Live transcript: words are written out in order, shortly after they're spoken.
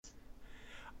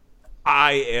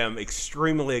I am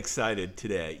extremely excited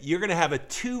today. You're going to have a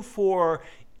 2-for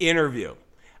interview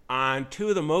on two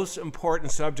of the most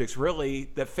important subjects, really,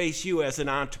 that face you as an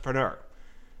entrepreneur.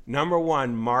 Number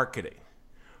one, marketing.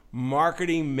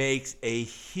 Marketing makes a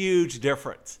huge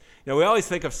difference. We always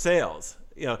think of sales.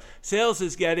 Sales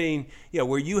is getting,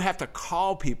 where you have to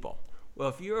call people. Well,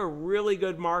 if you're a really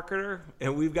good marketer,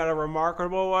 and we've got a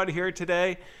remarkable one here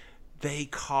today, they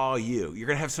call you. You're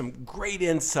going to have some great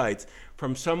insights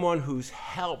from someone who's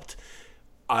helped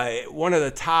one of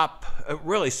the top,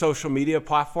 really, social media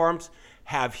platforms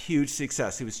have huge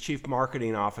success. He was chief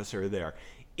marketing officer there.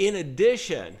 In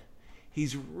addition,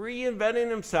 he's reinventing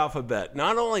himself a bit,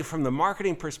 not only from the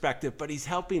marketing perspective, but he's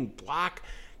helping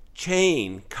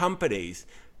blockchain companies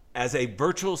as a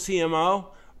virtual CMO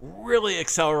really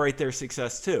accelerate their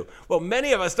success too. Well,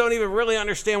 many of us don't even really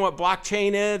understand what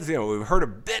blockchain is. We've heard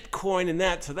of Bitcoin and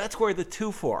that, so that's where the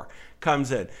 2-for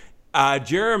comes in.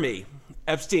 Jeremy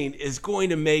Epstein is going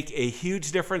to make a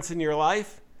huge difference in your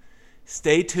life.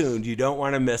 Stay tuned. You don't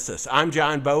want to miss this. I'm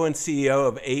John Bowen, CEO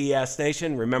of AES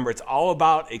Nation. Remember, it's all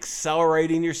about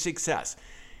accelerating your success.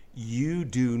 You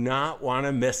do not want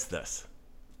to miss this.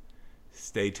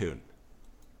 Stay tuned.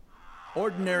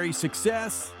 Ordinary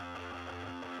success?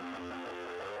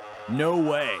 No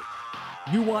way.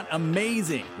 You want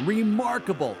amazing,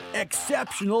 remarkable,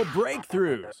 exceptional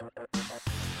breakthroughs.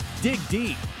 Dig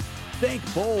deep, think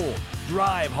bold,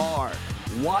 drive hard,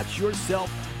 watch yourself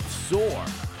soar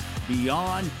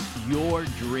beyond your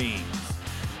dreams.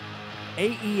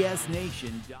 AES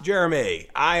Nation. Jeremy,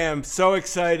 I am so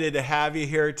excited to have you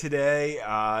here today.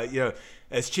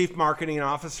 As Chief Marketing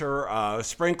Officer,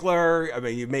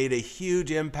 Sprinklr, you made a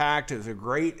huge impact. It is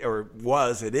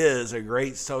a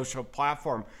great social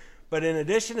platform. But in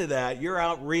addition to that, you're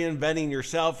out reinventing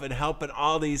yourself and helping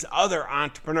all these other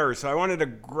entrepreneurs. So I wanted to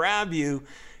grab you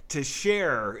to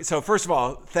share. So first of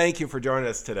all, thank you for joining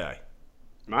us today.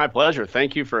 My pleasure.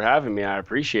 Thank you for having me. I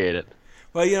appreciate it.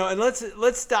 Well, and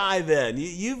let's dive in.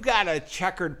 You've got a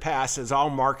checkered past, as all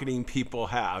marketing people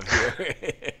have here.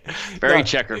 Very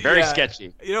checkered, very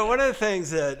sketchy. One of the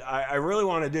things that I really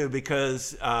want to do,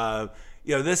 because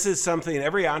this is something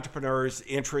every entrepreneur is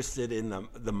interested in,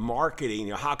 the marketing.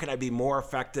 How can I be more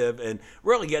effective and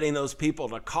really getting those people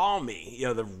to call me?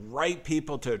 The right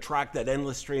people to attract that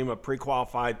endless stream of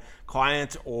pre-qualified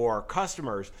clients or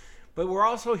customers. But we're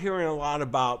also hearing a lot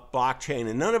about blockchain,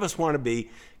 and none of us want to be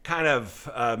kind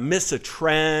of miss a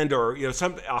trend or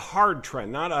a hard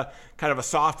trend, not a kind of a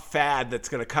soft fad that's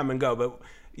going to come and go. But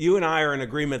you and I are in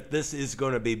agreement this is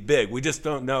going to be big. We just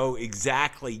don't know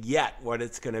exactly yet what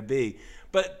it's going to be.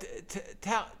 But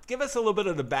give us a little bit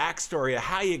of the backstory of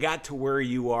how you got to where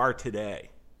you are today.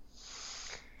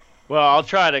 Well, I'll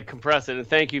try to compress it, and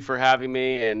thank you for having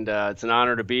me, and it's an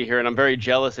honor to be here, and I'm very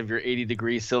jealous of your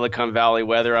 80-degree Silicon Valley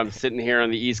weather. I'm sitting here on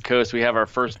the East Coast. We have our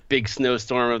first big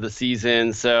snowstorm of the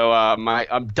season, so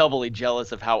I'm doubly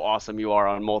jealous of how awesome you are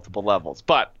on multiple levels.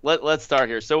 But let's start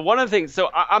here. So one of the things,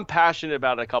 I'm passionate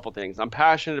about a couple things. I'm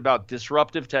passionate about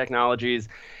disruptive technologies.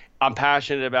 I'm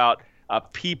passionate about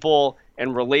people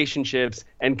and relationships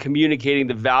and communicating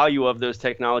the value of those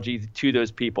technologies to those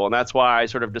people. And that's why I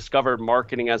sort of discovered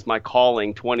marketing as my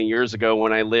calling 20 years ago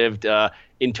when I lived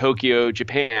in Tokyo,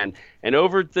 Japan. And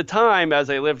over the time, as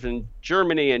I lived in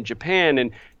Germany and Japan and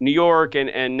New York,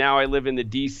 and now I live in the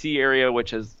DC area,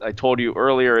 which, as I told you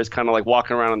earlier, is kind of like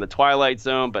walking around in the Twilight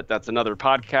Zone, but that's another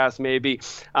podcast maybe.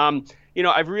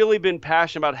 I've really been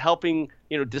passionate about helping,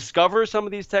 discover some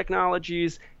of these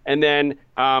technologies and then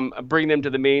bring them to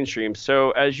the mainstream.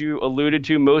 So as you alluded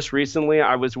to, most recently,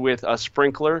 I was with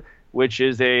Sprinklr, which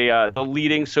is the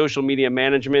leading social media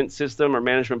management system or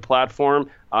management platform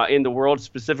in the world,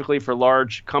 specifically for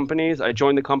large companies. I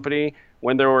joined the company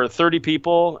when there were 30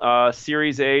 people,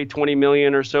 Series A, 20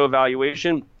 million or so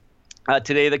valuation.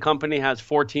 Today, the company has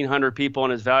 1,400 people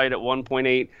and is valued at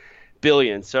 1.8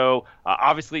 billion. So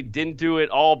obviously didn't do it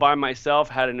all by myself,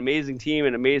 had an amazing team,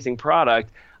 an amazing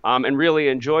product, and really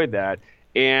enjoyed that.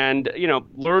 And,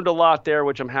 learned a lot there,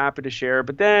 which I'm happy to share.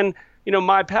 But then,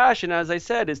 my passion, as I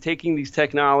said, is taking these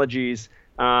technologies,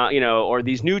 or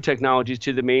these new technologies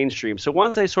to the mainstream. So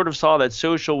once I sort of saw that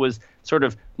social was sort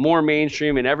of more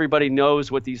mainstream and everybody knows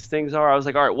what these things are, I was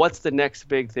like, all right, what's the next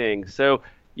big thing? So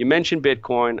you mentioned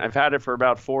Bitcoin. I've had it for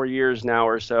about 4 years now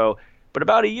or so. But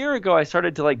about a year ago, I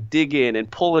started to dig in and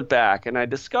pull it back. And I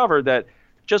discovered that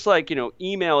just like,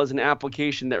 email is an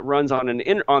application that runs on the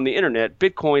internet,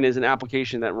 Bitcoin is an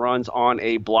application that runs on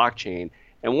a blockchain.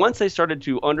 And once I started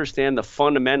to understand the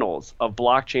fundamentals of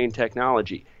blockchain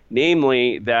technology,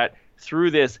 namely that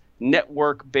through this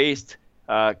network-based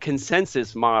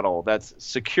consensus model that's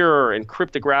secure and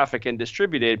cryptographic and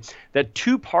distributed, that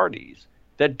two parties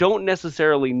that don't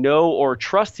necessarily know or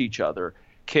trust each other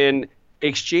can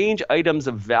exchange items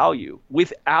of value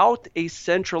without a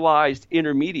centralized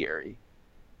intermediary.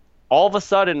 All of a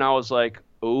sudden, I was like,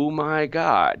 oh my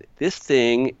God, this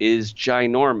thing is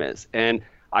ginormous. And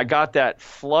I got that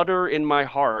flutter in my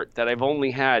heart that I've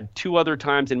only had two other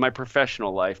times in my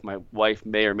professional life. My wife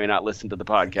may or may not listen to the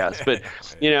podcast, but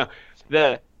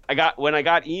when I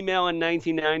got email in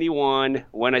 1991,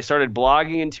 when I started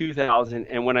blogging in 2000,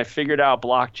 and when I figured out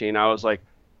blockchain, I was like,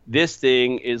 this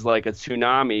thing is like a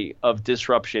tsunami of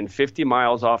disruption 50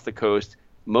 miles off the coast.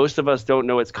 Most of us don't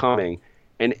know it's coming.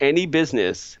 And any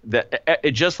business that,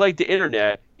 just like the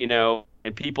internet,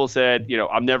 and people said,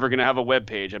 I'm never going to have a web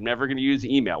page. I'm never going to use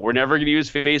email. We're never going to use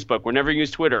Facebook. We're never going to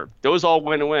use Twitter. Those all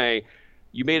went away.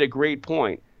 You made a great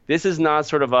point. This is not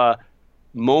sort of a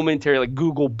momentary like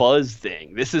Google buzz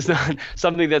thing. This is not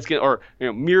something that's going to,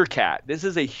 or Meerkat. This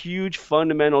is a huge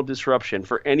fundamental disruption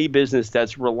for any business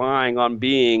that's relying on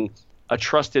being a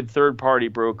trusted third-party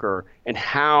broker and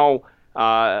how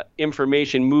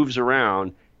information moves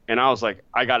around. And I was like,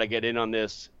 I got to get in on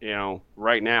this,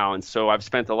 right now. And so I've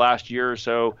spent the last year or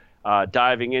so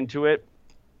diving into it.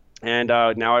 And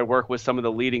now I work with some of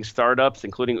the leading startups,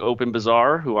 including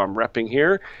OpenBazaar, who I'm repping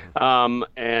here,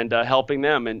 and helping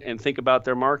them and think about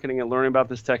their marketing and learning about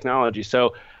this technology.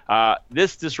 So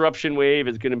this disruption wave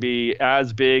is going to be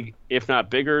as big, if not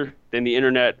bigger, than the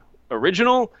internet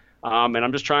original. And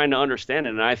I'm just trying to understand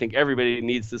it. And I think everybody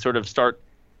needs to sort of start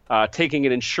taking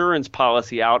an insurance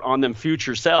policy out on them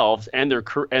future selves and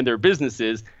their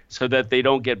businesses, so that they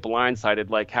don't get blindsided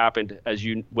like happened, as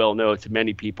you well know, to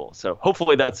many people. So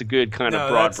hopefully that's a good kind of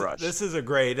broad brush. This is a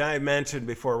great. I mentioned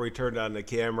before we turned on the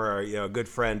camera, a good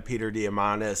friend, Peter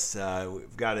Diamandis.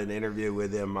 We've got an interview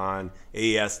with him on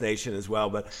AES Nation as well.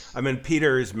 But I'm in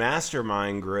Peter's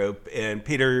mastermind group, and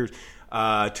Peter,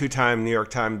 two-time New York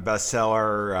Times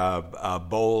bestseller,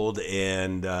 Bold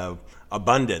and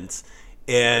Abundance.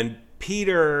 And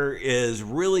Peter is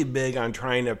really big on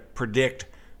trying to predict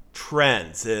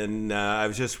trends, and I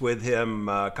was just with him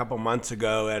a couple months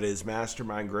ago at his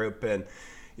mastermind group, and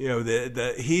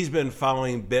he's been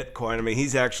following Bitcoin. I mean,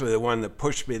 he's actually the one that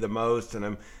pushed me the most, and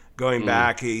I'm going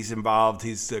back. He's involved.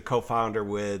 He's the co-founder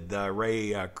with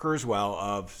Ray Kurzweil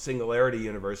of Singularity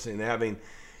University, and having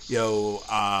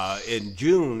in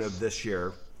June of this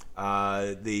year,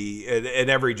 and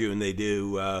every June they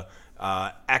do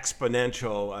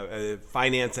exponential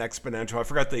finance exponential. I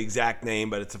forgot the exact name,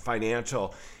 but it's a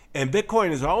financial. And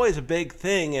Bitcoin is always a big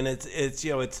thing, and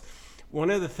it's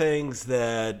one of the things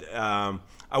that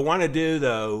I want to do,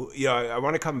 though. I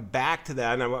want to come back to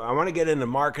that, and I want to get into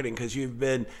marketing, because you've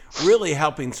been really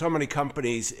helping so many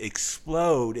companies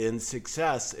explode in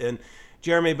success. And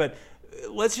Jeremy, but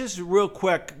let's just real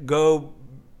quick go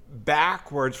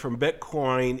backwards from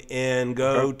Bitcoin and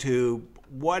go to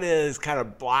what is kind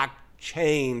of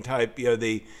blockchain type,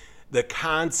 the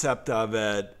concept of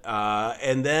it,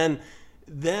 and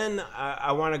then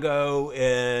I want to go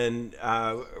and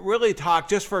really talk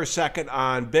just for a second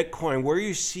on Bitcoin. Where are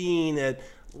you seeing it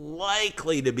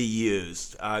likely to be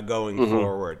used going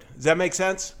forward? Does that make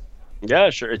sense? Yeah,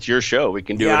 sure. It's your show. We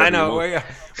can do it. Yeah, I know.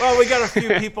 Well, we got a few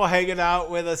people hanging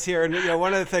out with us here. And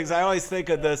one of the things I always think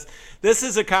of this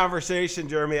is a conversation,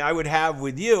 Jeremy, I would have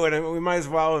with you. And we might as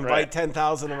well invite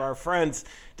 10,000 of our friends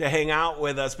to hang out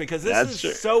with us, because this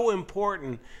is so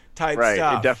important type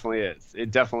stuff. It definitely is.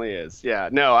 It definitely is. Yeah,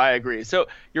 no, I agree. So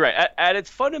you're right. At its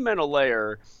fundamental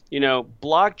layer,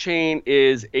 blockchain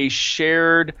is a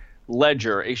shared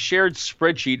ledger, a shared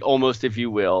spreadsheet almost, if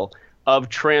you will, of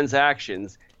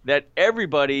transactions that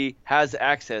everybody has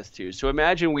access to. So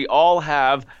imagine we all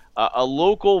have a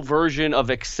local version of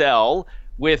Excel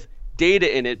with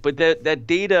data in it, but that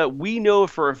data, we know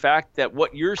for a fact that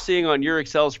what you're seeing on your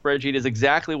Excel spreadsheet is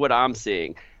exactly what I'm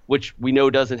seeing, which we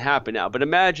know doesn't happen now. But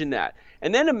imagine that.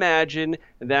 And then imagine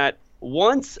that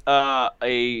once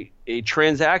a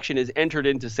transaction is entered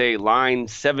into, say, line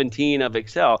 17 of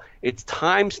Excel, it's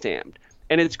time-stamped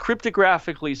and it's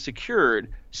cryptographically secured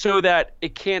so that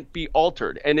it can't be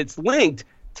altered. And it's linked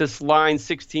to line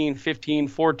 16, 15,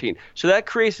 14. So that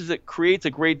creates a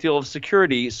great deal of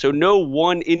security, so no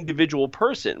one individual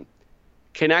person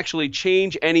can actually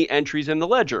change any entries in the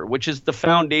ledger, which is the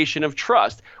foundation of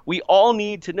trust. We all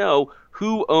need to know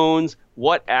who owns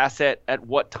what asset at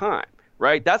what time,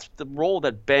 right? That's the role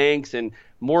that banks and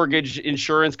mortgage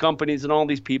insurance companies and all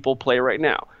these people play right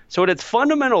now. So at its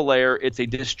fundamental layer, it's a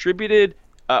distributed,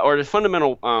 or the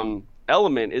fundamental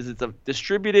element is it's a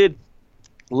distributed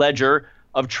ledger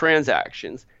of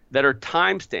transactions that are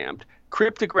time-stamped,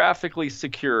 cryptographically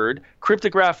secured,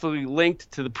 cryptographically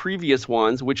linked to the previous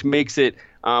ones, which makes it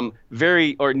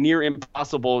very or near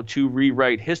impossible to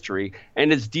rewrite history.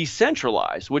 And it's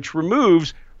decentralized, which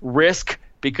removes risk,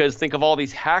 because think of all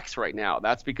these hacks right now.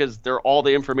 That's because all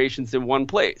the information's in one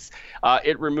place.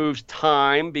 It removes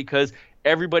time because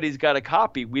everybody's got a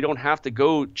copy. We don't have to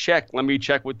go check. Let me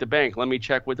check with the bank. Let me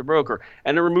check with the broker.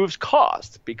 And it removes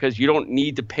cost because you don't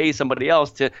need to pay somebody else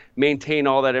to maintain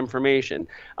all that information.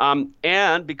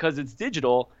 And because it's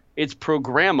digital, it's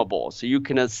programmable. So you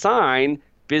can assign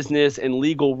business and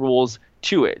legal rules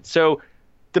to it. So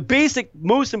the basic,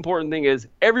 most important thing is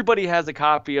everybody has a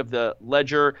copy of the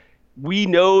ledger. We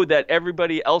know that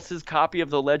everybody else's copy of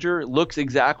the ledger looks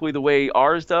exactly the way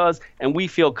ours does, and we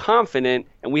feel confident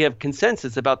and we have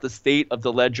consensus about the state of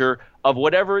the ledger of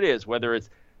whatever it is, whether it's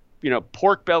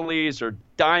pork bellies or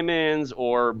diamonds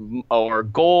or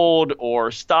gold or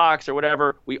stocks or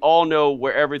whatever. We all know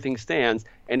where everything stands,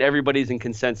 and everybody's in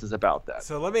consensus about that.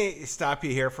 So let me stop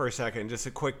you here for a second, just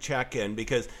a quick check-in,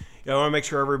 because I want to make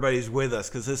sure everybody's with us,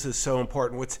 because this is so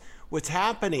important. What's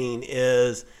happening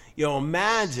is,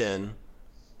 imagine,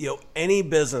 any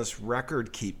business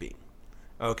record keeping,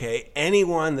 okay?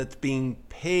 Anyone that's being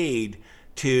paid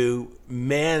to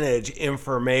manage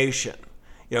information,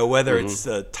 whether it's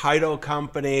the title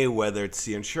company, whether it's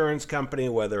the insurance company,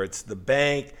 whether it's the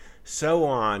bank, so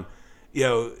on,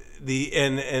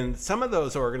 and some of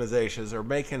those organizations are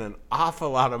making an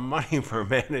awful lot of money for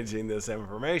managing this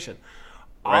information.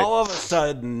 Right. All of a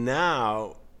sudden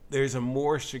now, there's a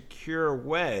more secure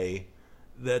way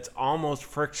that's almost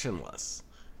frictionless.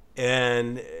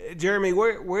 And Jeremy,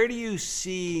 where do you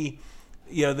see,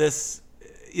 this,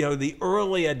 the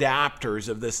early adapters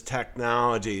of this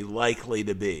technology likely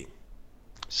to be?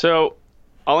 So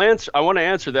I want to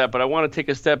answer that, but I want to take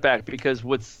a step back because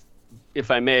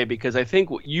if I may, because I think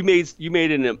you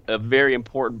made a very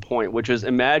important point, which is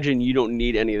imagine you don't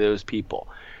need any of those people.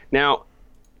 Now,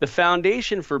 the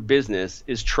foundation for business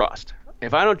is trust.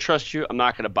 If I don't trust you, I'm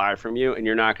not going to buy from you, and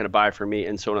you're not going to buy from me,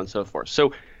 and so on and so forth.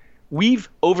 So we've,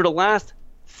 over the last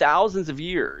thousands of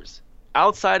years,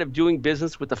 outside of doing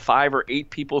business with the 5 or 8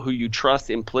 people who you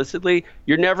trust implicitly,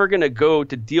 you're never going to go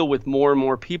to deal with more and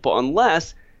more people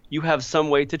unless you have some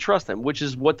way to trust them, which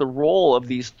is what the role of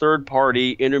these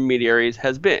third-party intermediaries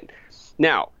has been.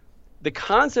 Now, the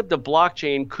concept of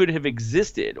blockchain could have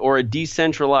existed, or a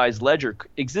decentralized ledger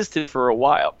existed for a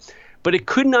while. But it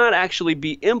could not actually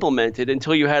be implemented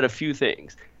until you had a few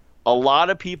things. A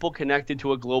lot of people connected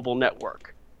to a global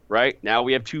network, right? Now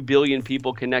we have 2 billion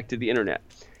people connected to the internet.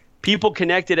 People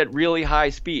connected at really high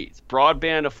speeds.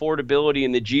 Broadband affordability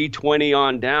in the G20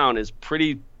 on down is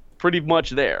pretty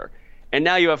much there. And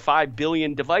now you have 5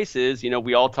 billion devices.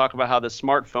 We all talk about how the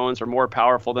smartphones are more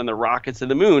powerful than the rockets to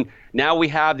the moon. Now we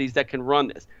have these that can run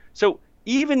this. So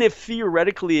even if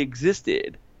theoretically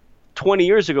existed 20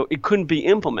 years ago, it couldn't be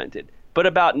implemented. But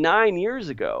about 9 years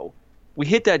ago, we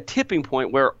hit that tipping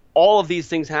point where all of these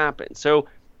things happen. So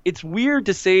it's weird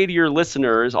to say to your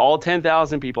listeners, all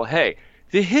 10,000 people, hey,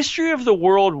 the history of the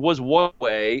world was one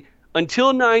way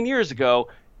until 9 years ago,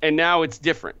 and now it's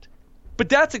different. But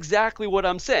that's exactly what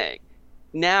I'm saying.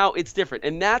 Now it's different.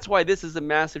 And that's why this is a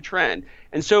massive trend.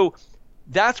 And so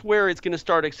that's where it's going to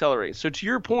start accelerating. So to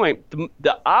your point,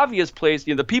 the obvious place,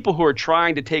 the people who are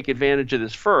trying to take advantage of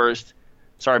this first,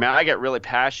 sorry, man, I get really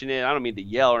passionate. I don't mean to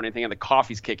yell or anything, and the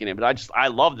coffee's kicking in, but I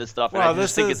love this stuff. Well, and I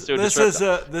just think it's so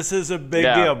disruptive. This is a big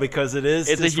deal because it's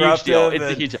disruptive. A huge deal. It's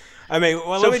a huge deal. I mean,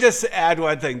 let me just add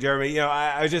one thing, Jeremy.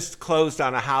 I just closed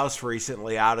on a house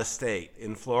recently out of state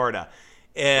in Florida.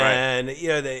 And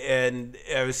right. And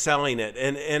I was selling it,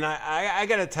 and I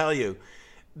got to tell you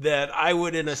that I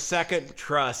would in a second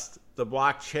trust the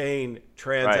blockchain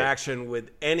transaction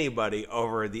with anybody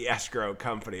over the escrow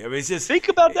company. I mean, it's just think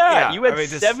about that. Yeah, you had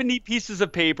 70 pieces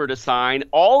of paper to sign.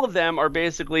 All of them are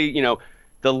basically,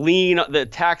 the lien, the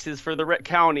taxes for the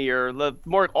county or the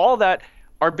mortgage. All that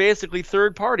are basically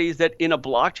third parties that in a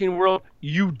blockchain world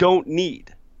you don't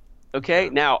need. Okay,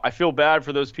 now I feel bad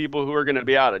for those people who are going to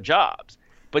be out of jobs.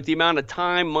 But the amount of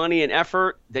time, money, and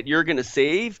effort that you're going to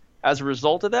save as a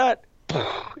result of that,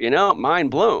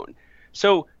 mind blown.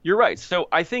 So you're right. So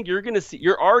I think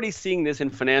you're already seeing this in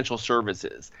financial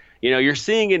services. You're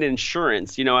seeing it in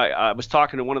insurance. I was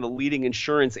talking to one of the leading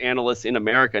insurance analysts in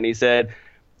America, and he said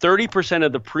 30%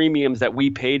 of the premiums that we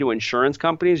pay to insurance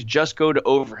companies just go to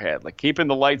overhead, like keeping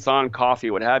the lights on,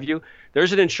 coffee, what have you.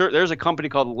 There's a company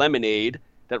called Lemonade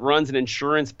that runs an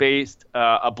insurance-based,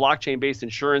 a blockchain-based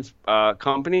insurance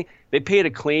company. They paid a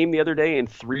claim the other day in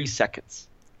 3 seconds.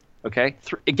 Okay,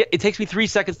 it takes me 3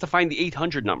 seconds to find the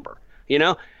 800 number.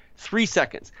 3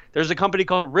 seconds. There's a company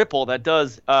called Ripple that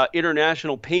does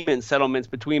international payment settlements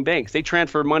between banks. They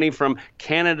transfer money from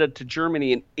Canada to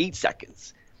Germany in 8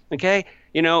 seconds. Okay,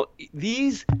 the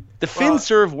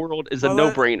FinServ world is a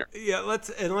no-brainer.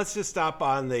 Let's just stop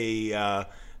on the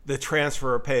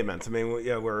transfer of payments. I mean,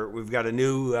 we've got a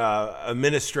new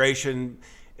administration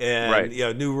and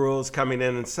right. New rules coming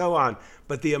in and so on.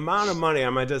 But the amount of money,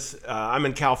 I'm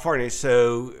in California,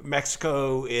 so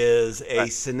Mexico is a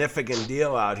right. significant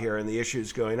deal out here, and the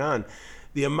issues going on.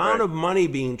 The amount right. of money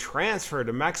being transferred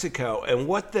to Mexico, and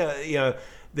what the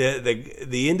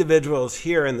individuals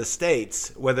here in the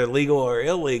States, whether legal or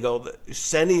illegal,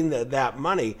 sending that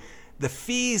money, the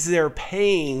fees they're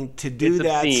paying to do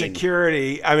that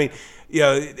security. I mean,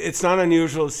 it's not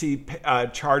unusual to see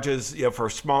charges, for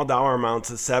small dollar amounts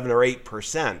of 7 or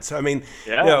 8%. So I mean,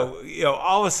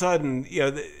 all of a sudden,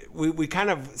 we kind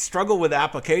of struggle with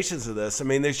applications of this. I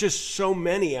mean, there's just so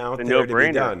many out there to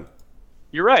be done.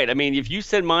 You're right. I mean, if you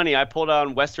send money, I pulled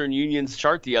out Western Union's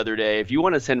chart the other day. If you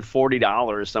want to send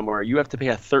 $40 somewhere, you have to pay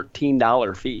a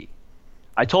 $13 fee.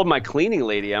 I told my cleaning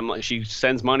lady, she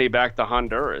sends money back to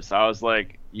Honduras. I was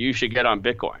like, you should get on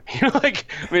Bitcoin.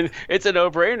 It's a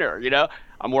no-brainer.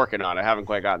 I'm working on it. I haven't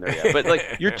quite gotten there yet.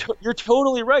 But you're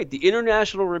totally right. The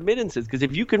international remittances, because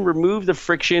if you can remove the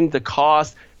friction, the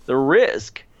cost, the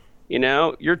risk,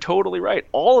 you're totally right.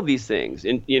 All of these things,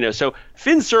 and so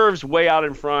FinServ's way out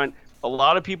in front. A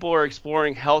lot of people are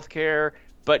exploring healthcare,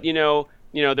 but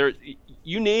there.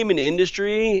 You name an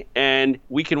industry, and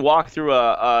we can walk through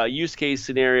a use case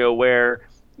scenario where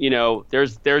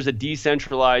there's a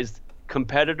decentralized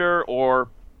competitor or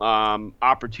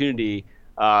opportunity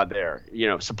there.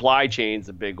 Supply chain's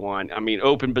a big one. I mean,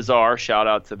 OpenBazaar, shout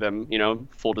out to them.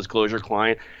 Full disclosure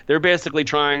client. They're basically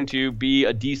trying to be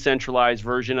a decentralized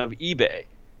version of eBay,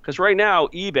 because right now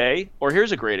eBay. Or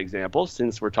here's a great example,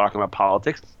 since we're talking about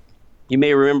politics. You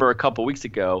may remember a couple weeks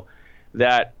ago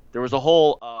that there was a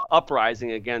whole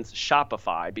uprising against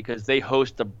Shopify because they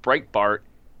host a Breitbart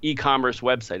e-commerce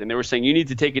website. And they were saying, you need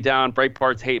to take it down.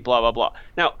 Breitbart's hate, blah, blah, blah.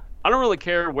 Now, I don't really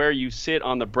care where you sit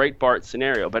on the Breitbart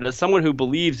scenario, but as someone who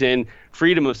believes in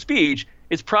freedom of speech,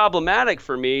 it's problematic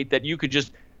for me that you could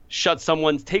just take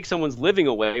someone's living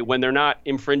away when they're not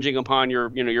infringing upon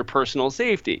your personal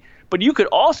safety. But you could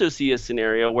also see a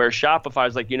scenario where Shopify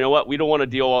is like, you know what, we don't want to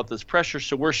deal with this pressure,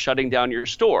 so we're shutting down your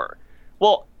store.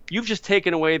 Well, you've just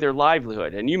taken away their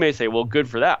livelihood. And you may say, well, good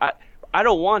for that. I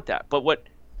don't want that. But what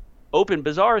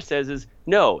OpenBazaar says is,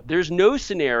 no, there's no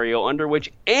scenario under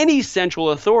which any central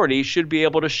authority should be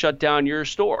able to shut down your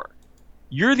store.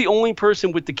 You're the only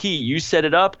person with the key. You set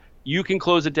it up. You can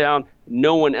close it down.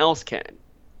 No one else can.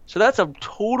 So that's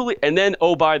and then,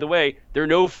 oh, by the way, there are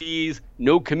no fees,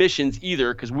 no commissions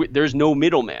either, because there's no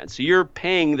middleman. So you're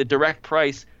paying the direct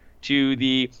price to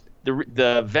the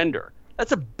vendor.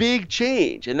 That's a big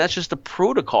change, and that's just a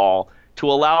protocol to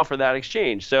allow for that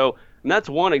exchange. So that's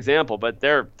one example, but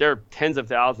there are tens of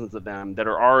thousands of them that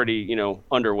are already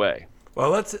underway. Well,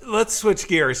 let's switch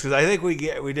gears, because I think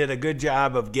we did a good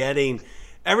job of getting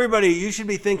everybody. You should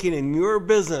be thinking in your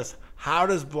business, how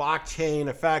does blockchain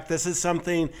affect? This is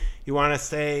something you want to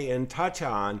stay in touch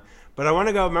on. But I want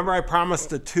to go. Remember, I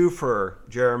promised a twofer,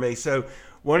 Jeremy. So.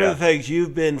 One of the things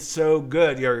you've been so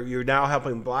good, you're now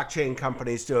helping blockchain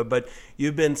companies do it, but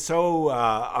you've been so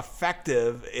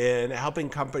effective in helping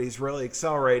companies really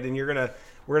accelerate. And we're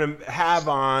gonna have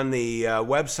on the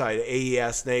website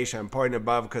AES Nation. I'm pointing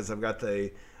above because I've got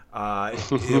the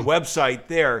website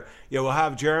there. We'll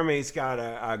have Jeremy's got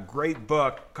a great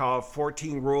book called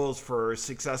 14 Rules for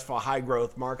Successful High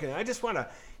Growth Marketing. I just want to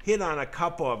hit on a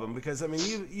couple of them because I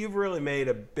mean you've really made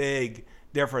a big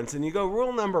difference. And you go,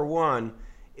 rule number 1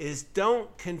 is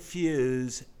don't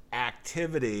confuse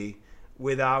activity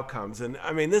with outcomes. And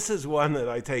I mean, this is one that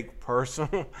I take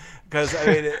personal because I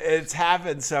mean, it's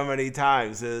happened so many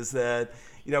times is that,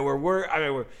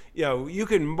 you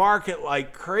can market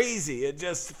like crazy and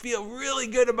just feel really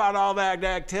good about all that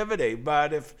activity.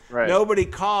 But if nobody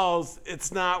calls,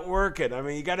 it's not working. I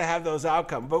mean, you got to have those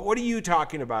outcomes. But what are you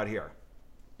talking about here?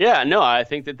 Yeah, no, I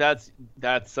think that's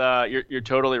you're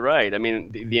totally right. I mean,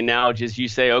 the analogy is you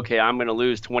say, okay, I'm going to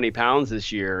lose 20 pounds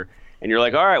this year. And you're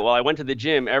like, all right, well, I went to the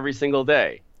gym every single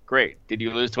day. Great. Did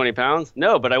you lose 20 pounds?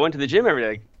 No, but I went to the gym every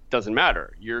day. Doesn't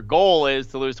matter. Your goal is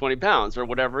to lose 20 pounds or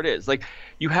whatever it is. Like,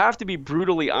 you have to be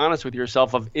brutally honest with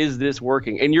yourself of, is this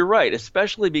working? And you're right,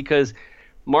 especially because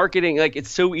marketing, like,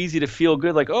 it's so easy to feel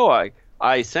good. Like, oh,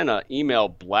 I sent an email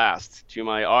blast to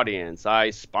my audience.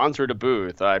 I sponsored a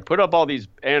booth. I put up all these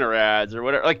banner ads or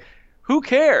whatever. Like, who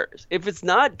cares if it's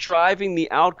not driving the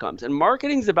outcomes? And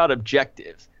marketing's about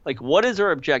objectives. Like, what is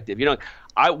our objective?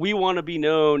 We want to be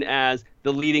known as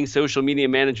the leading social media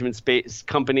management space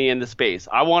company in the space.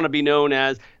 I want to be known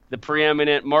as the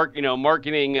preeminent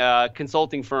marketing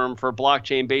consulting firm for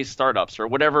blockchain-based startups or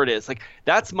whatever it is. Like,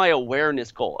 that's my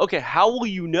awareness goal. Okay, how will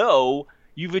you know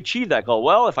you've achieved that goal?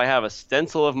 Well, if I have a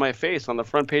stencil of my face on the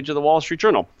front page of the Wall Street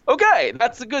Journal. Okay,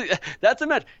 that's a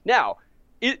match. Now,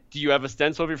 do you have a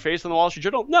stencil of your face on the Wall Street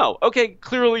Journal? No. Okay,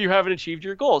 clearly you haven't achieved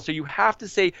your goal. So you have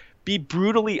to be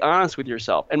brutally honest with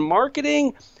yourself. And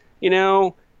marketing,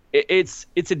 it's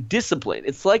a discipline.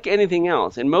 It's like anything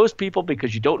else. And most people,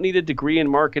 because you don't need a degree in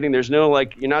marketing, there's no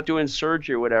you're not doing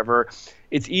surgery or whatever.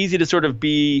 It's easy to sort of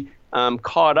be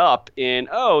caught up in,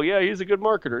 oh yeah, he's a good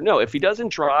marketer. No, if he doesn't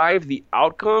drive the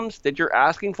outcomes that you're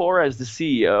asking for as the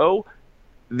CEO,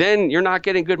 then you're not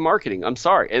getting good marketing. I'm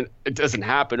sorry. And it doesn't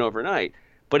happen overnight.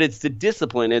 But it's the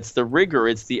discipline, it's the rigor,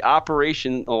 it's the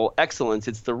operational excellence,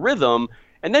 it's the rhythm.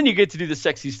 And then you get to do the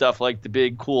sexy stuff like the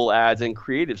big cool ads and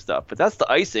creative stuff. But that's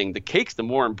the icing. The cake's the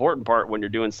more important part when you're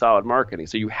doing solid marketing.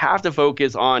 So you have to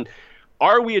focus on,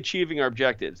 are we achieving our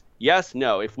objectives? Yes,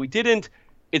 no. If we didn't,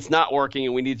 it's not working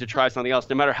and we need to try something else.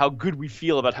 No matter how good we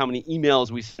feel about how many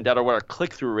emails we send out or what our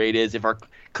click-through rate is, if our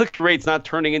click-through rate's not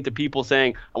turning into people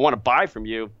saying, I want to buy from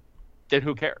you, then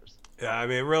who cares? Yeah, I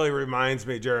mean, it really reminds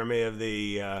me, Jeremy, of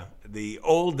the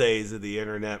old days of the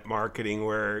internet marketing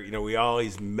where, we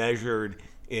always measured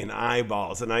in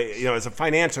eyeballs. And I, as a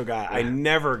financial guy, I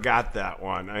never got that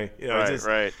one. I just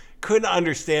couldn't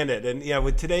understand it. And,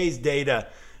 with today's data,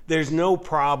 there's no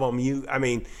problem. You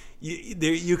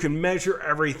can measure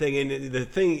everything, and the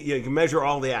thing, you can measure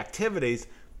all the activities,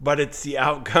 but it's the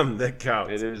outcome that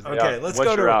counts. It is. Okay, let's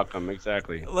go to your outcome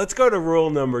exactly. Let's go to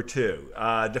rule number 2.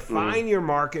 Define your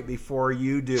market before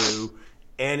you do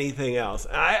anything else.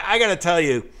 I got to tell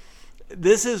you,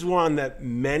 this is one that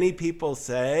many people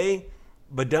say,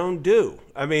 but don't do.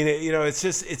 I mean,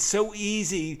 it's so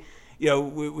easy.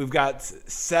 We've got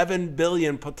 7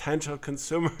 billion potential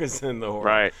consumers in the world.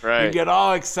 Right. We get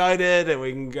all excited and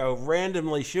we can go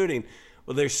randomly shooting.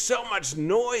 Well, there's so much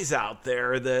noise out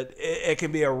there that it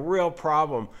can be a real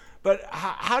problem. But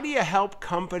how do you help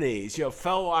companies,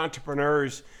 fellow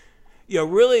entrepreneurs,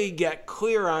 really get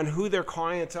clear on who their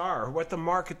clients are, what the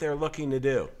market they're looking to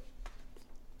do?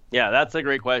 Yeah, that's a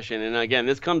great question. And again,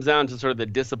 this comes down to sort of the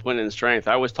discipline and strength.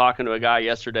 I was talking to a guy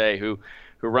yesterday who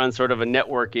runs sort of a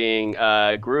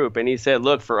networking group, and he said,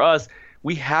 look, for us,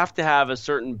 we have to have a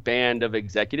certain band of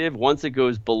executive. Once it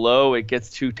goes below, it gets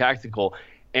too tactical.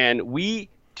 And we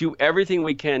do everything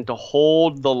we can to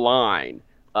hold the line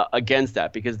against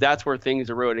that, because that's where things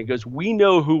erode. And he goes, we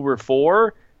know who we're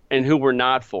for and who we're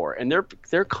not for. And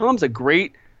there comes a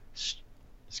great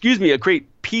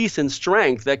peace and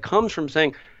strength that comes from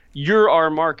saying, you're our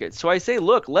market. So I say,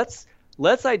 look, let's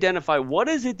identify what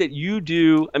is it that you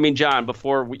do. I mean, John,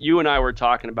 before you and I were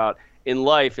talking about in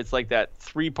life, it's like that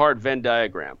 3-part Venn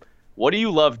diagram. What do you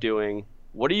love doing?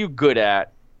 What are you good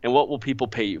at? And what will people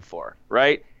pay you for,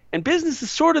 right? And business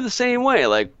is sort of the same way.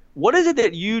 Like, what is it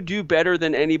that you do better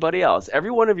than anybody else?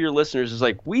 Every one of your listeners is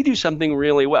like, we do something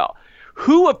really well.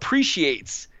 Who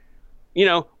appreciates,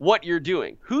 what you're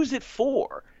doing? Who's it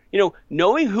for?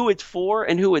 Knowing who it's for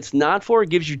and who it's not for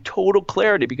gives you total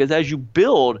clarity, because as you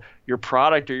build your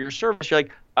product or your service, you're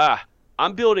like,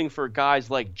 I'm building for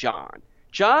guys like John.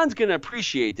 John's going to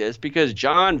appreciate this because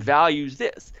John values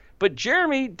this. But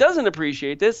Jeremy doesn't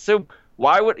appreciate this, so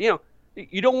why would,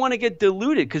 you don't want to get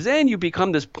diluted, because then you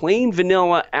become this plain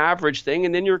vanilla average thing,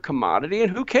 and then you're a commodity,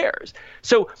 and who cares?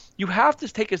 So you have to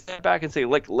take a step back and say,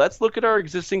 let's look at our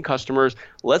existing customers.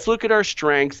 Let's look at our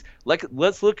strengths.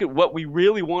 Let's look at what we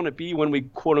really want to be when we,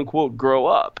 quote unquote, grow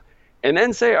up. And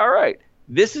then say, all right,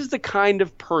 this is the kind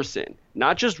of person,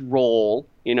 not just role,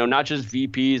 not just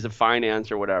VPs of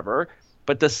finance or whatever,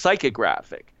 but the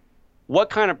psychographic. What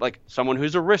kind of, someone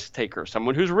who's a risk taker,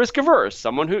 someone who's risk averse,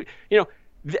 someone who,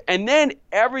 and then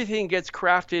everything gets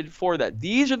crafted for that.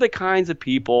 These are the kinds of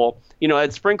people,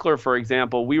 at Sprinkler, for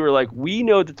example, we were we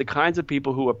know that the kinds of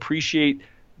people who appreciate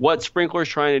what Sprinkler is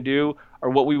trying to do are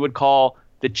what we would call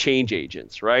the change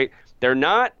agents, right? They're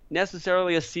not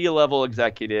necessarily a C-level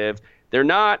executive. They're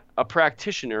not a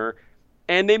practitioner.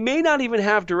 And they may not even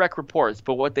have direct reports,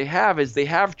 but what they have is they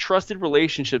have trusted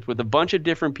relationships with a bunch of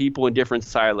different people in different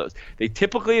silos. They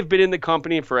typically have been in the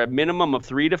company for a minimum of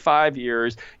 3 to 5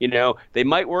 years. They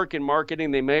might work in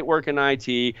marketing, they might work in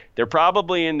IT. They're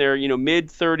probably in their, mid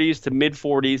 30s to mid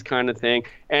 40s kind of thing.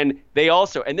 And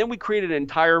then we created an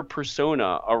entire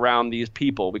persona around these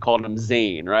people. We called them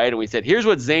Zane, right? And we said, here's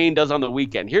what Zane does on the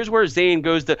weekend. Here's where Zane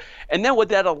goes to. And then what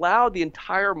that allowed the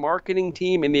entire marketing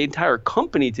team and the entire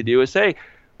company to do is say,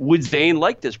 would Zane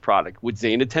like this product? Would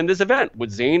Zane attend this event?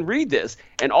 Would Zane read this?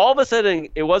 And all of a sudden,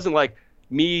 it wasn't like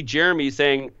me, Jeremy,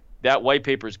 saying that white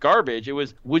paper is garbage. It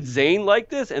was, would Zane like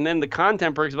this? And then the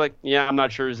content person was like, yeah, I'm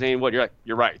not sure, Zane, what? You're like,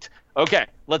 you're right. Okay,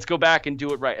 let's go back and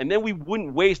do it right. And then we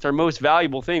wouldn't waste our most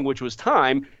valuable thing, which was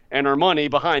time, and our money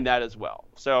behind that as well.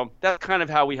 So that's kind of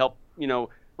how we help,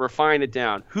 refine it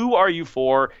down. Who are you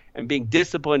for? And being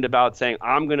disciplined about saying,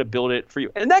 I'm going to build it for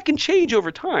you. And that can change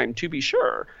over time, to be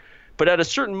sure. But at a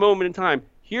certain moment in time,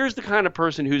 here's the kind of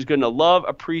person who's going to love,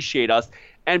 appreciate us,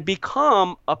 and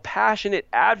become a passionate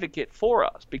advocate for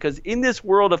us. Because in this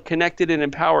world of connected and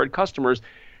empowered customers,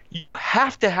 you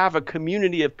have to have a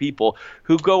community of people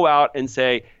who go out and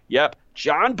say, yep,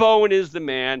 John Bowen is the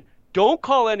man. Don't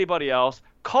call anybody else.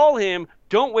 Call him.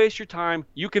 Don't waste your time.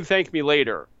 You can thank me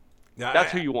later.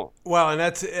 That's who you want. Well, and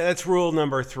that's rule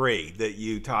number 3 that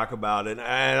you talk about. And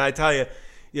I tell you,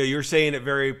 you're saying it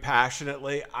very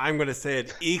passionately. I'm going to say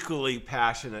it equally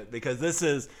passionate, because this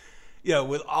is,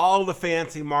 with all the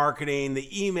fancy marketing,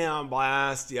 the email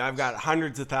blast, I've got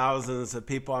hundreds of thousands of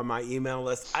people on my email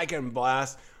list. I can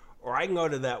blast, or I can go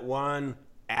to that one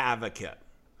advocate,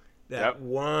 that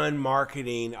one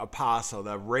marketing apostle,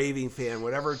 the raving fan,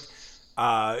 whatever,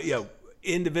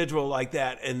 individual like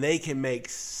that, and they can make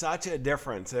such a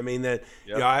difference. I mean, that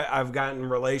I've gotten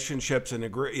relationships and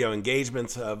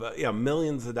engagements of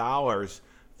millions of dollars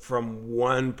from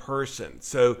one person.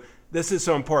 So this is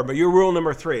so important. But your rule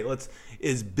number 3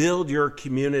 is build your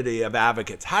community of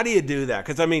advocates. How do you do that?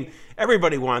 Because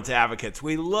everybody wants advocates.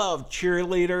 We love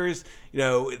cheerleaders.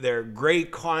 They're great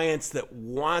clients that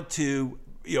want to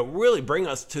really bring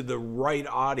us to the right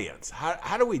audience.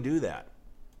 How do we do that?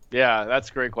 Yeah, that's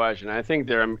a great question. I think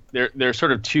there are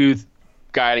sort of 2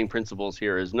 guiding principles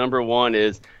here. Is number 1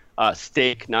 is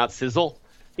steak, not sizzle.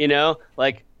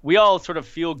 Like we all sort of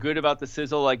feel good about the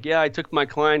sizzle. Like, yeah, I took my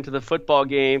client to the football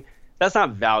game. That's not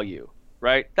value,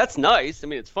 right? That's nice. I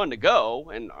mean, it's fun to go,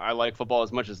 and I like football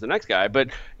as much as the next guy.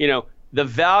 But the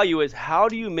value is, how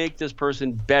do you make this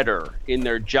person better in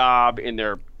their job, in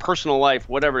their personal life,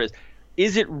 whatever it is?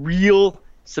 Is it real,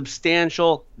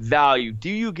 substantial value? Do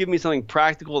you give me something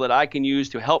practical that I can use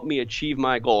to help me achieve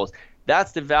my goals?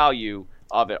 That's the value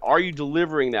of it. Are you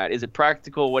delivering that? Is it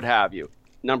practical? What have you?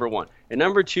 Number 1. And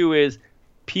number 2 is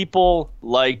people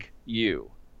like you.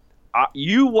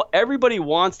 Everybody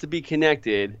wants to be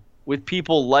connected with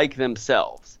people like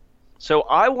themselves. So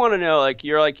I want to know, like,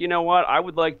 you're like, you know what? I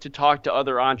would like to talk to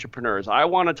other entrepreneurs. I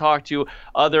want to talk to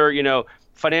other,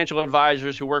 financial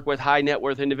advisors who work with high net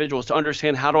worth individuals to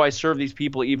understand, how do I serve these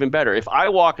people even better? If I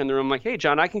walk in the room like, hey,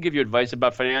 John, I can give you advice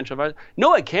about financial advice.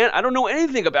 No, I can't. I don't know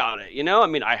anything about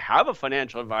it. I have a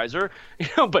financial advisor,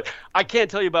 but I can't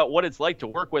tell you about what it's like to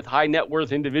work with high net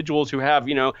worth individuals who have,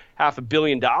 $500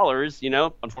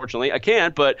 million. Unfortunately, I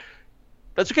can't, but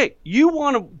that's okay. You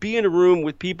want to be in a room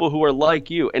with people who are like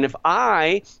you. And if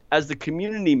I, as the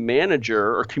community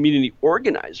manager or community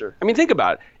organizer, think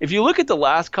about it. If you look at the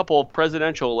last couple of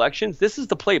presidential elections, this is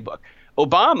the playbook.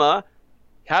 Obama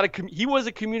he was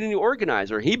a community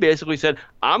organizer. He basically said,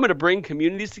 I'm going to bring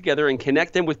communities together and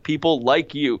connect them with people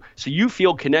like you, so you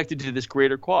feel connected to this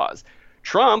greater cause.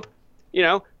 Trump,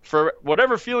 for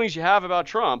whatever feelings you have about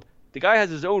Trump, the guy has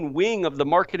his own wing of the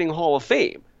Marketing Hall of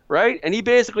Fame. Right? And he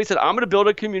basically said, I'm going to build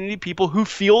a community of people who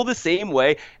feel the same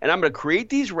way, and I'm going to create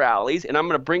these rallies, and I'm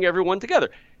going to bring everyone together.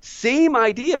 Same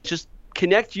idea, just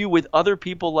connect you with other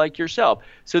people like yourself.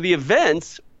 So the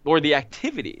events or the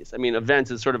activities,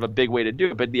 events is sort of a big way to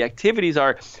do it, but the activities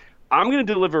are, I'm going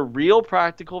to deliver real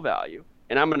practical value,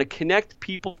 and I'm going to connect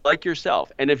people like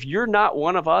yourself. And if you're not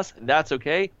one of us, that's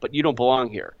okay, but you don't belong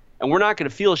here. And we're not going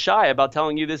to feel shy about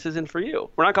telling you this isn't for you.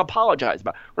 We're not going to apologize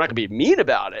about it. We're not going to be mean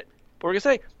about it. But we're going to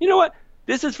say, you know what?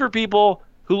 This is for people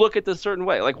who look at this certain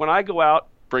way. Like when I go out,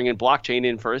 bring in blockchain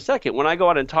in for a second. When I go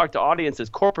out and talk to audiences,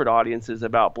 corporate audiences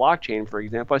about blockchain, for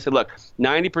example, I said, look,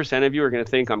 90% of you are going to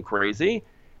think I'm crazy,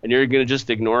 and you're going to just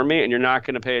ignore me, and you're not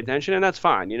going to pay attention, and that's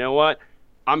fine. You know what?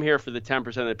 I'm here for the 10%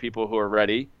 of the people who are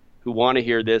ready, who want to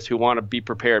hear this, who want to be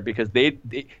prepared, because they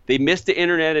missed the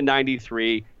internet in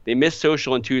 93, they missed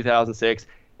social in 2006,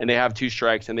 and they have 2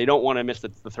 strikes, and they don't want to miss the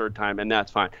third time, and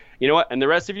that's fine. You know what? And the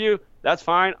rest of you, that's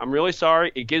fine. I'm really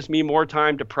sorry. It gives me more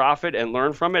time to profit and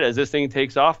learn from it as this thing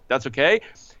takes off. That's okay.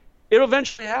 It'll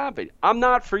eventually happen. I'm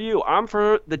not for you. I'm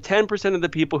for the 10% of the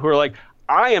people who are like,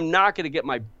 I am not going to get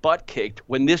my butt kicked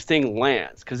when this thing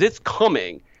lands, because it's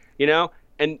coming,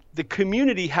 And the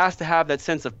community has to have that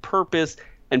sense of purpose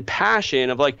and passion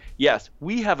of like, yes,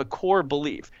 we have a core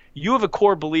belief. You have a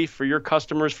core belief for your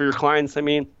customers, for your clients,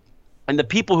 and the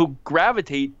people who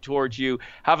gravitate towards you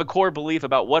have a core belief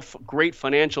about what great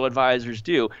financial advisors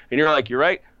do. And you're like, you're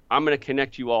right. I'm going to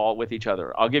connect you all with each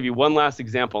other. I'll give you one last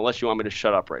example, unless you want me to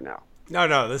shut up right now.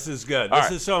 No, this is good. All this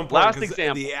right. is so important Last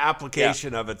example. the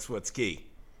application of it's what's key.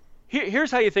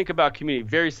 Here's how you think about community.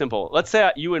 Very simple. Let's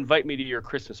say you invite me to your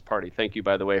Christmas party. Thank you,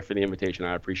 by the way, for the invitation.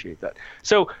 I appreciate that.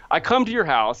 So I come to your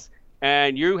house,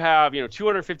 and you have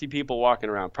 250 people walking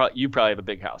around. You probably have a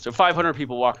big house. So 500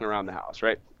 people walking around the house,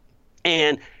 right?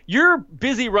 And you're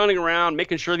busy running around,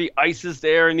 making sure the ice is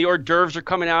there and the hors d'oeuvres are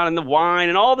coming out and the wine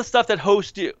and all the stuff that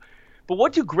hosts do. But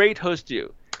what do great hosts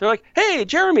do? They're like, hey,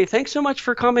 Jeremy, thanks so much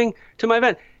for coming to my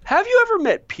event. Have you ever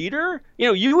met Peter?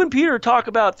 You and Peter talk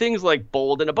about things like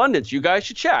bold and abundance. You guys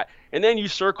should chat. And then you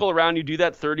circle around, you do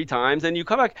that 30 times, and you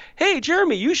come back, hey,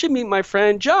 Jeremy, you should meet my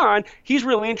friend John. He's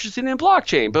really interested in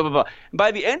blockchain, blah, blah, blah. And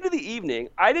by the end of the evening,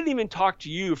 I didn't even talk to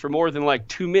you for more than like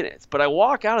 2 minutes. But I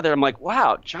walk out of there, I'm like,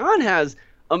 wow, John has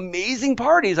amazing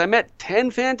parties. I met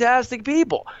 10 fantastic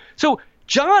people. So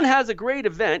John has a great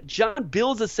event. John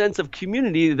builds a sense of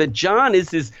community that John is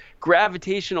his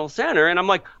gravitational center. And I'm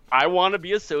like, I want to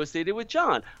be associated with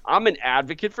John. I'm an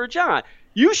advocate for John.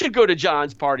 You should go to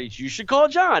John's parties. You should call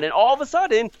John. And all of a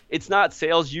sudden, it's not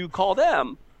sales, you call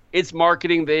them. It's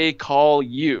marketing, they call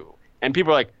you. And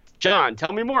people are like, John,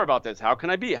 tell me more about this. How can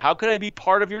I be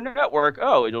part of your network?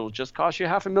 Oh, it'll just cost you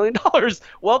 $500,000.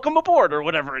 Welcome aboard, or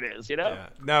whatever it is, Yeah.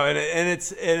 No, and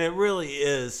it really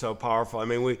is so powerful. I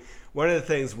mean, one of the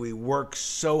things we work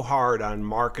so hard on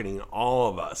marketing, all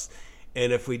of us.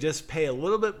 And if we just pay a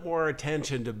little bit more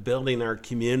attention to building our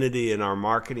community and our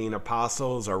marketing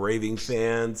apostles, our raving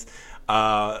fans,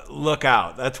 look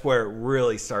out. That's where it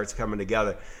really starts coming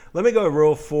together. Let me go to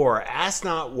rule 4. Ask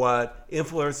not what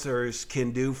influencers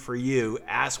can do for you.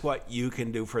 Ask what you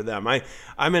can do for them.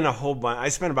 I'm in a whole bunch. I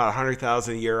spend about $100,000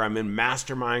 a year. I'm in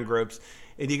mastermind groups.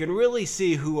 And you can really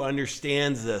see who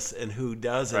understands this and who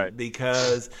doesn't, right,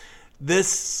 because this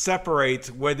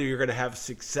separates whether you're going to have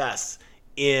success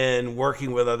in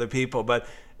working with other people. But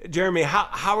Jeremy,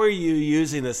 how are you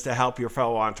using this to help your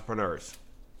fellow entrepreneurs?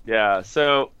 Yeah.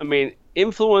 So, I mean,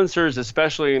 influencers,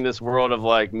 especially in this world of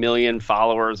like million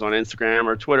followers on Instagram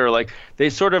or Twitter, like they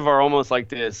sort of are almost like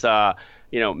this,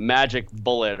 magic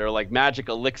bullet or like magic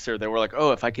elixir that we're like,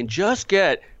 oh, if I can just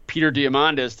get Peter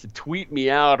Diamandis to tweet me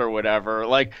out or whatever,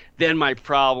 like then my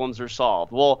problems are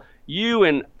solved. Well, you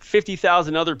and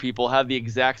 50,000 other people have the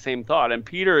exact same thought. And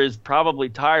Peter is probably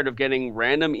tired of getting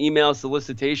random email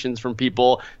solicitations from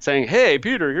people saying, hey,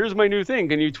 Peter, here's my new thing.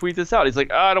 Can you tweet this out? He's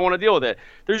like, I don't want to deal with it.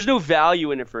 There's no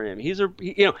value in it for him.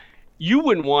 You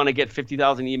wouldn't want to get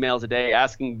 50,000 emails a day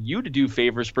asking you to do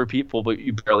favors for people, but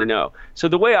you barely know. So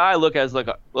the way I look at it is like,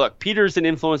 look, Peter's an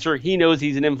influencer. He knows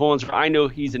he's an influencer. I know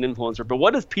he's an influencer. But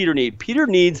what does Peter need? Peter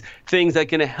needs things that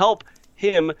can help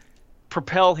him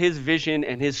propel his vision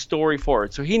and his story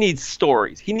forward. So he needs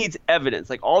stories. He needs evidence.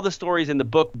 Like all the stories in the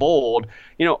book Bold,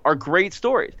 are great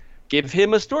stories. Give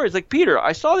him a story. It's like, Peter,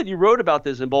 I saw that you wrote about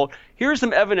this in Bold. Here's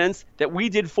some evidence that we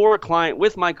did for a client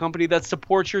with my company that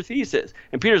supports your thesis.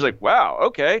 And Peter's like, wow,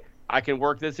 okay, I can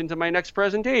work this into my next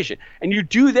presentation. And you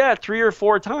do that 3 or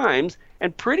 4 times,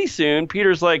 and pretty soon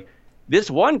Peter's like,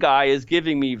 this one guy is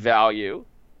giving me value.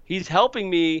 He's helping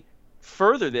me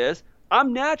further this.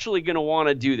 I'm naturally going to want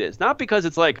to do this, not because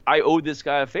it's like I owe this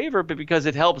guy a favor, but because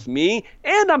it helps me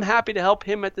and I'm happy to help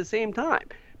him at the same time.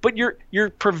 But you're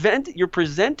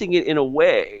presenting it in a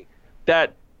way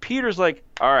that Peter's like,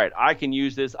 all right, I can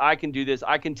use this. I can do this.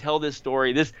 I can tell this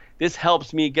story. This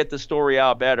helps me get the story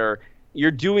out better.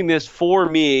 You're doing this for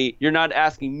me. You're not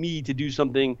asking me to do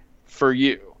something for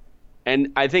you.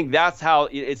 And I think that's how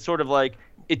it's sort of like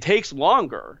it takes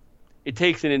longer. It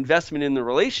takes an investment in the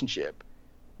relationship.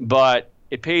 But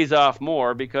it pays off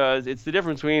more because it's the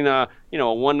difference between a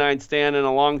one-night stand and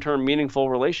a long-term meaningful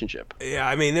relationship. Yeah,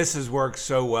 I mean, this has worked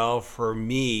so well for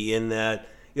me in that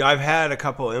I've had a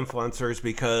couple of influencers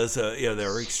because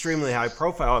they're extremely high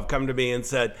profile have come to me and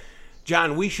said,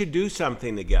 John, we should do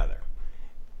something together.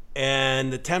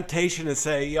 And the temptation to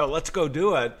say, let's go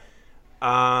do it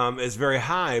is very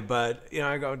high. But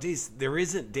I go, geez, there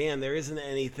isn't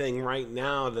anything right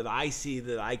now that I see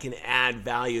that I can add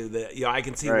value that I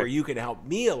can see right, where you can help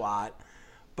me a lot.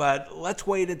 But let's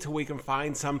wait until we can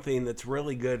find something that's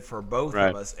really good for both right,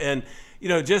 of us. And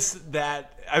just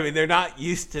that, I mean, they're not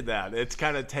used to that. It's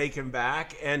kind of taken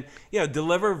back and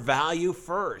deliver value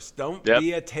first. Don't yep,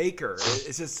 be a taker.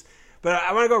 It's just. But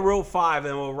I want to go rule 5,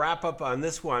 and we'll wrap up on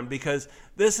this one because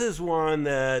this is one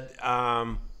that.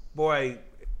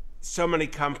 So many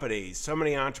companies, so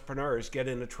many entrepreneurs get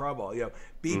into trouble.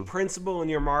 Be principled in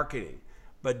your marketing,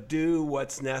 but do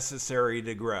what's necessary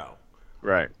to grow.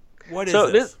 Right. What is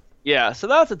this? Yeah, so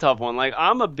that's a tough one. Like,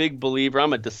 I'm a big believer.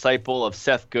 I'm a disciple of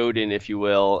Seth Godin, if you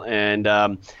will. And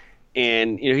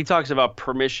And, he talks about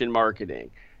permission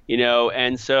marketing,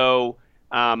 and so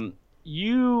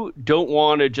you don't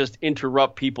want to just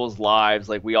interrupt people's lives.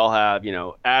 Like we all have,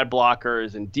 ad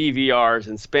blockers and DVRs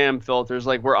and spam filters.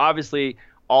 Like we're obviously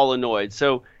all annoyed.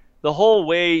 So the whole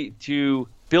way to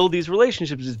build these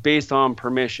relationships is based on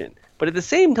permission. But at the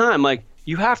same time, like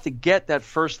you have to get that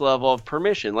first level of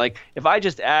permission. Like if I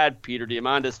just add Peter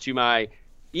Diamandis to my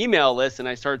email list and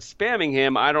I start spamming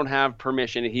him, I don't have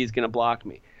permission and he's going to block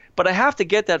me. But I have to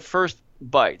get that first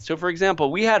bite. So for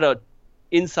example, we had a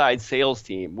inside sales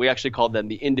team. We actually called them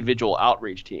the individual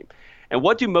outreach team. And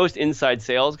what do most inside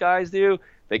sales guys do?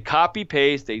 They copy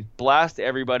paste, they blast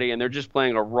everybody, and they're just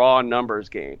playing a raw numbers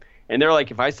game. And they're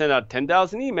like, if I send out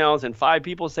 10,000 emails and 5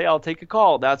 people say I'll take a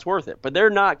call, that's worth it. But they're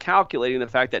not calculating the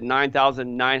fact that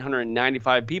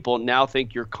 9,995 people now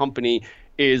think your company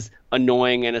is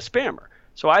annoying and a spammer.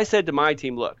 So I said to my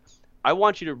team, look, I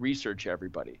want you to research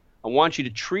everybody. I want you to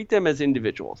treat them as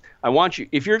individuals. I want you,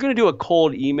 if you're going to do a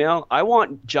cold email, I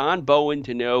want John Bowen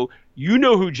to know, you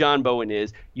know who John Bowen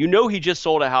is. You know he just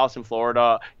sold a house in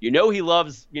Florida. You know he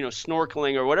loves,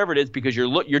 snorkeling or whatever it is because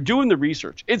you're doing the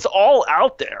research. It's all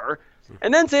out there.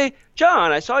 And then say,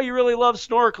 John, I saw you really love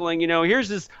snorkeling. Here's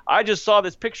this, I just saw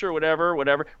this picture, whatever,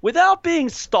 without being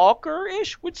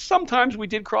stalker-ish, which sometimes we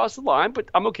did cross the line, but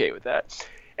I'm okay with that.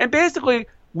 And basically,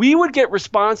 we would get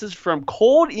responses from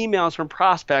cold emails from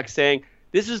prospects saying,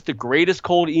 this is the greatest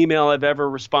cold email I've ever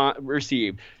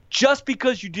received. Just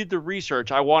because you did the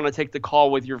research, I want to take the call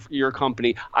with your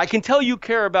company. I can tell you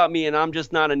care about me and I'm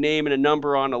just not a name and a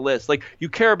number on a list. Like you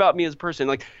care about me as a person.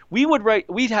 Like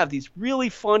we'd have these really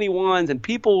funny ones and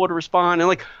people would respond. And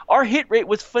like our hit rate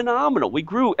was phenomenal. We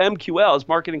grew MQLs,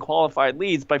 marketing qualified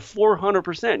leads, by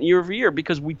 400% year over year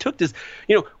because we took this,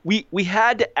 we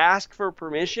had to ask for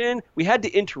permission. We had to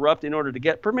interrupt in order to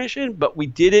get permission, but we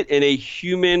did it in a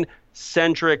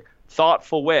human-centric,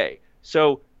 thoughtful way.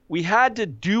 So we had to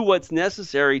do what's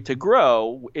necessary to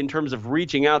grow in terms of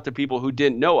reaching out to people who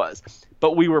didn't know us.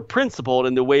 But we were principled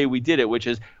in the way we did it, which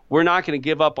is we're not going to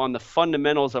give up on the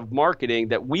fundamentals of marketing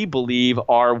that we believe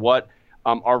are what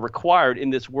are required in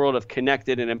this world of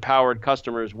connected and empowered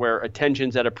customers where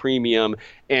attention's at a premium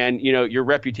and your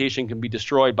reputation can be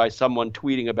destroyed by someone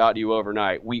tweeting about you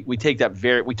overnight. We took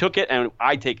it and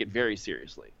I take it very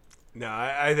seriously. No,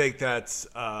 I think that's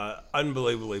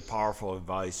unbelievably powerful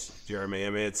advice, Jeremy. I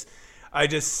mean, I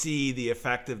just see the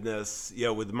effectiveness,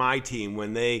 with my team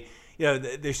when they,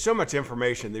 there's so much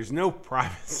information. There's no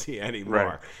privacy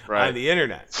anymore on the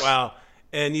internet. Well,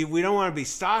 and we don't want to be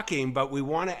stalking, but we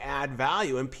want to add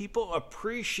value. And people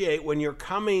appreciate when you're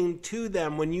coming to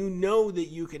them, when you know that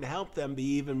you can help them be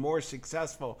even more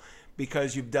successful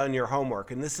because you've done your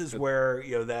homework. And this is where,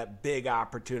 that big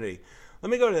opportunity. Let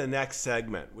me go to the next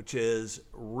segment, which is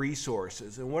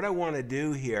resources. And what I want to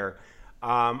do here,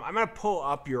 I'm going to pull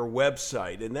up your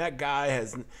website. And that guy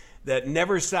that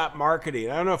Never Stop Marketing.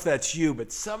 I don't know if that's you,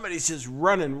 but somebody's just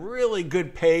running really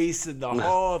good pace and the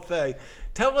whole thing.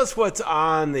 Tell us what's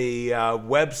on the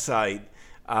website.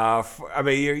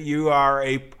 You are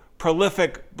a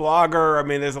prolific blogger. I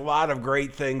mean, there's a lot of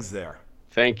great things there.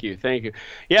 Thank you.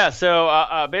 Yeah,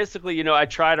 so basically, I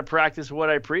try to practice what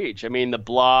I preach. I mean, the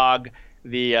blog,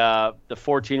 the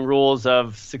 14 rules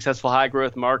of successful high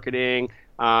growth marketing.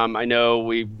 I know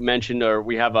we mentioned,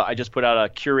 I just put out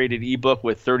a curated ebook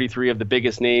with 33 of the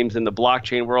biggest names in the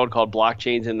blockchain world called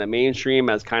Blockchains in the Mainstream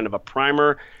as kind of a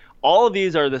primer. All of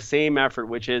these are the same effort,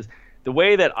 which is the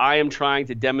way that I am trying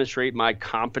to demonstrate my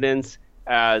competence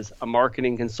as a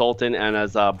marketing consultant and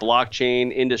as a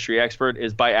blockchain industry expert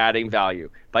is by adding value,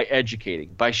 by educating,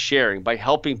 by sharing, by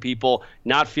helping people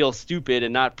not feel stupid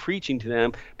and not preaching to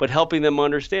them, but helping them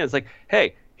understand. It's like,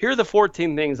 hey, here are the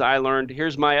 14 things I learned.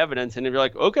 Here's my evidence. And if you're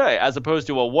like, okay, as opposed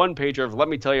to a one-pager of let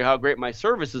me tell you how great my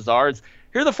services are, it's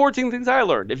here are the 14 things I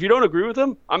learned. If you don't agree with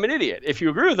them, I'm an idiot. If you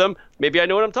agree with them, maybe I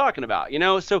know what I'm talking about.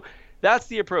 So that's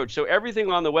the approach. So everything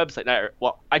on the website,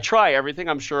 I try everything.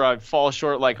 I'm sure I fall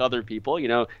short like other people.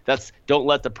 That's don't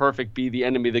let the perfect be the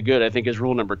enemy of the good, I think is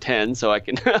rule number 10. So I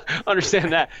can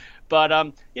understand that. But,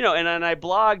 and I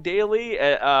blog daily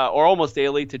or almost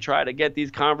daily to try to get these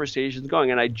conversations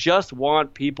going. And I just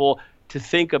want people to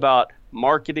think about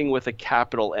marketing with a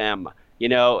capital M.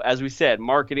 As we said,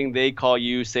 marketing, they call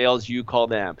you, sales, you call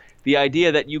them. The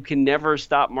idea that you can never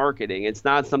stop marketing. It's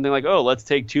not something like, oh, let's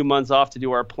take 2 months off to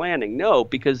do our planning. No,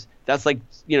 because that's like,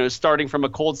 starting from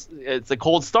it's a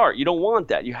cold start. You don't want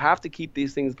that. You have to keep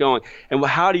these things going. And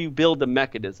how do you build the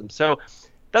mechanism? So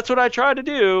that's what I try to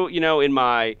do,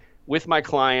 with my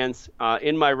clients,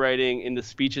 in my writing, in the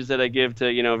speeches that I give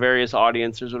to, various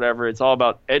audiences, whatever. It's all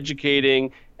about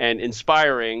educating and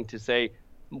inspiring to say,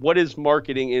 what is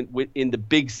marketing in the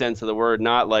big sense of the word,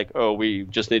 not like, oh, we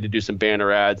just need to do some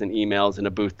banner ads and emails and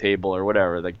a booth table or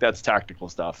whatever. Like, that's tactical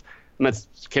stuff. And that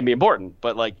can be important,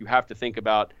 but like, you have to think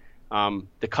about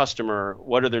the customer,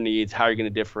 what are their needs, how are you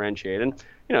going to differentiate, and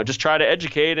just try to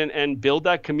educate and build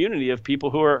that community of people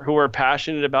who are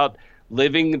passionate about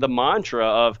living the mantra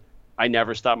of I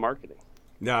never stop marketing.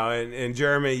 No, and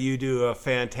Jeremy, you do a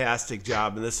fantastic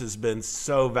job, and this has been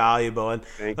so valuable. And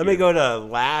let me go to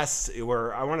last,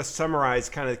 where I want to summarize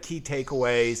kind of key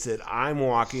takeaways that I'm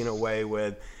walking away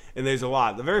with, and there's a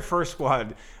lot. The very first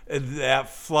one, that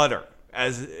Flutter.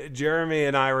 As Jeremy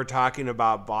and I were talking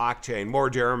about blockchain, more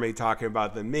Jeremy talking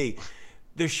about than me,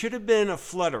 there should have been a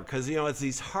Flutter, because it's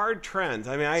these hard trends.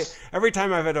 I mean, every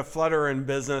time I've had a Flutter in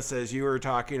business, as you were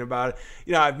talking about,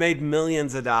 I've made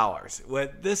millions of dollars.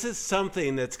 This is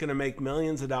something that's going to make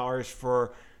millions of dollars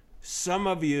for some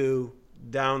of you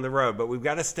down the road, but we've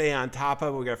got to stay on top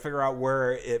of it. We've got to figure out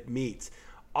where it meets.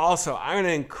 Also, I'm going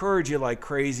to encourage you like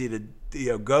crazy to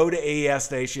go to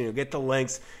AES Nation, get the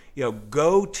links.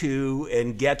 Go to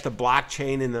and get the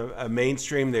blockchain in the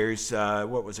mainstream. There's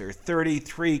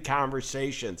 33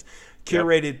 conversations,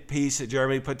 curated piece that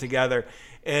Jeremy put together,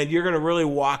 and you're going to really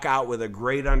walk out with a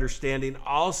great understanding.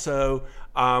 Also,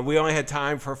 we only had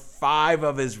time for 5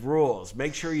 of his rules.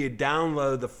 Make sure you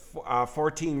download the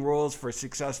 14 rules for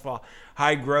successful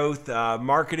high growth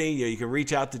marketing. You can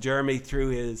reach out to Jeremy through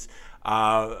his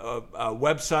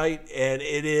website, and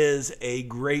it is a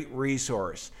great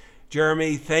resource.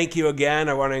 Jeremy, thank you again.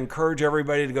 I want to encourage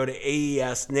everybody to go to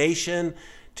AES Nation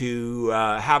to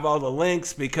have all the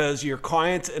links, because your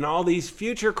clients and all these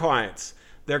future clients,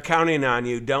 they're counting on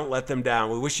you. Don't let them down.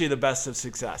 We wish you the best of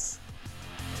success.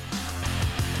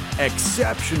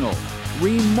 Exceptional,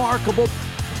 remarkable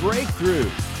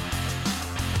breakthroughs.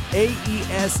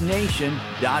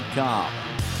 AESNation.com.